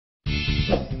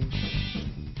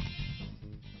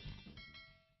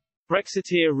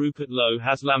Brexiteer Rupert Lowe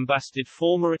has lambasted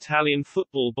former Italian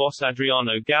football boss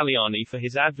Adriano Galliani for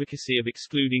his advocacy of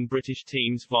excluding British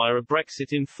teams via a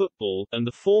Brexit in football, and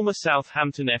the former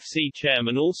Southampton FC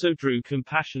chairman also drew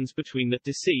comparisons between the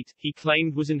deceit he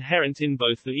claimed was inherent in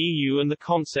both the EU and the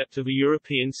concept of a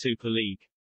European Super League.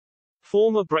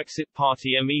 Former Brexit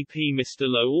Party MEP Mr.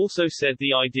 Lowe also said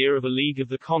the idea of a league of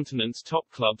the continent's top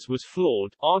clubs was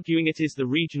flawed, arguing it is the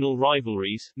regional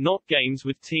rivalries, not games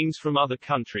with teams from other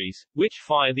countries, which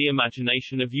fire the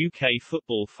imagination of UK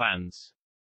football fans.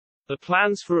 The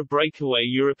plans for a breakaway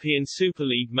European Super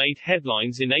League made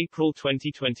headlines in April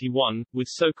 2021, with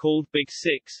so-called Big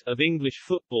Six of English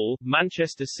football,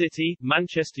 Manchester City,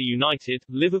 Manchester United,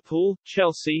 Liverpool,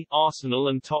 Chelsea, Arsenal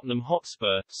and Tottenham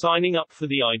Hotspur, signing up for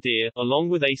the idea, along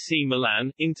with AC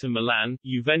Milan, Inter Milan,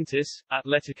 Juventus,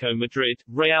 Atletico Madrid,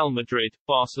 Real Madrid,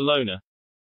 Barcelona.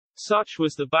 Such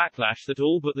was the backlash that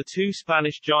all but the two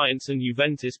Spanish giants and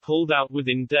Juventus pulled out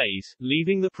within days,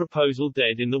 leaving the proposal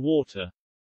dead in the water.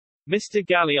 Mr.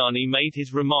 Galliani made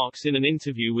his remarks in an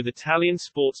interview with Italian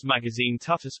sports magazine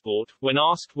Tuttosport. When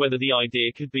asked whether the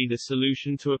idea could be the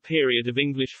solution to a period of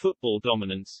English football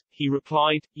dominance, he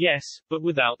replied, "Yes, but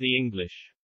without the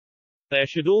English. There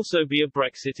should also be a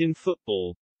Brexit in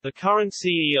football." The current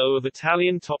CEO of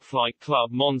Italian top-flight club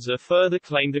Monza further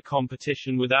claimed a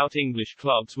competition without English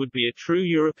clubs would be a true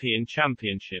European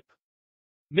championship.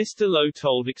 Mr. Lowe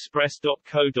told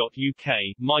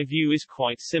Express.co.uk, "My view is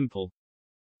quite simple.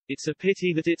 It's a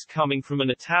pity that it's coming from an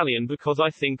Italian because I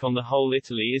think on the whole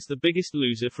Italy is the biggest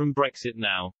loser from Brexit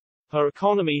now. Her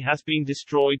economy has been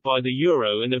destroyed by the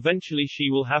euro and eventually she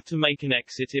will have to make an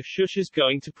exit if Shusha's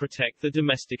going to protect the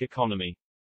domestic economy."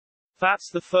 That's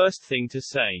the first thing to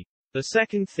say. The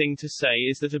second thing to say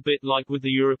is that a bit like with the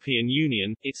European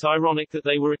Union, it's ironic that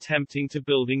they were attempting to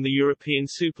building the European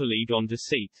Super League on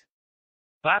deceit.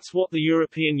 That's what the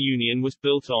European Union was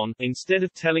built on, instead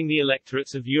of telling the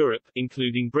electorates of Europe,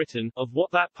 including Britain, of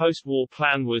what that post-war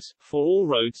plan was, for all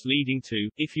roads leading to,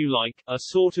 if you like, a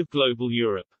sort of global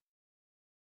Europe.